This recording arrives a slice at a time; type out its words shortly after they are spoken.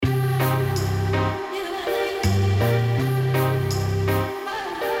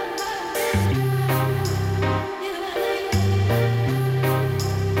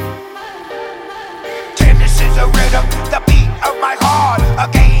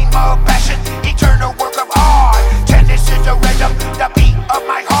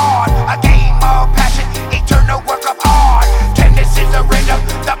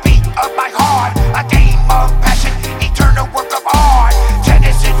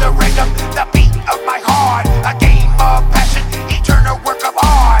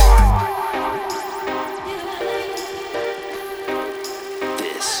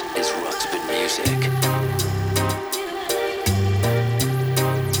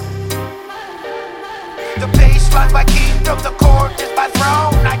The baseline my kingdom, the court is my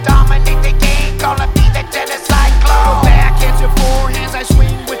throne. I dominate the game, calling me the tennis cyclone. Backhands and forehands, I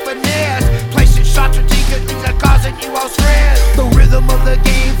swing with finesse. Placing shots strategically that causing you all stress. The rhythm of the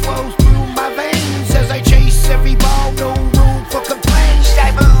game flows through my veins as I chase every ball, no room for complaints. I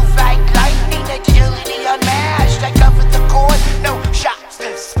move like lightning, agility unmatched. I cover the court, no shots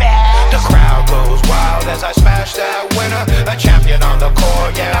to smash. The crowd goes wild as I smash that winner. A champion on the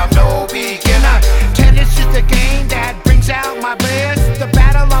court, yeah, I'm no beginner. Tennis is the game that brings out my best. The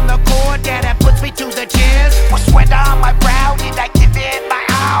battle on the court, yeah, that puts me to the chest. With sweat on my brow, did I give it my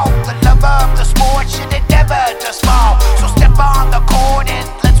all? The love of the sport should endeavor to small. So step on the court and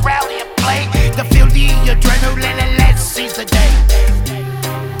let's rally and play. The feel the adrenaline and let's seize the day.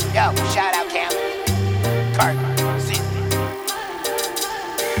 Yo, shout out Cam, Kurt, Sydney.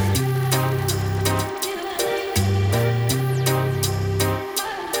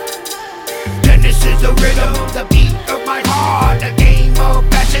 Tennis is the rhythm, the beat of my heart. A game of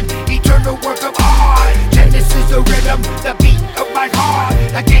passion, eternal work of art. Tennis is the rhythm, the beat of my heart.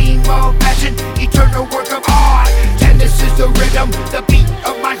 A game of passion, eternal work of art. Tennis is the rhythm, the beat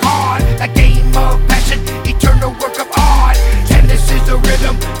of my heart. A game of passion, eternal work of art. Tennis is the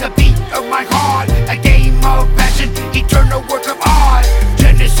rhythm, the beat of my heart. A game of passion, eternal work of art.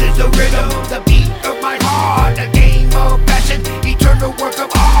 Tennis is the rhythm, the beat of my heart. A game of passion, eternal work of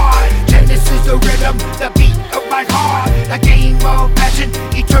art. Tennis is the rhythm, the beat of my heart. A game of passion,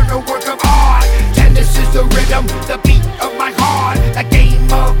 eternal work of art. Tennis is the rhythm, the beat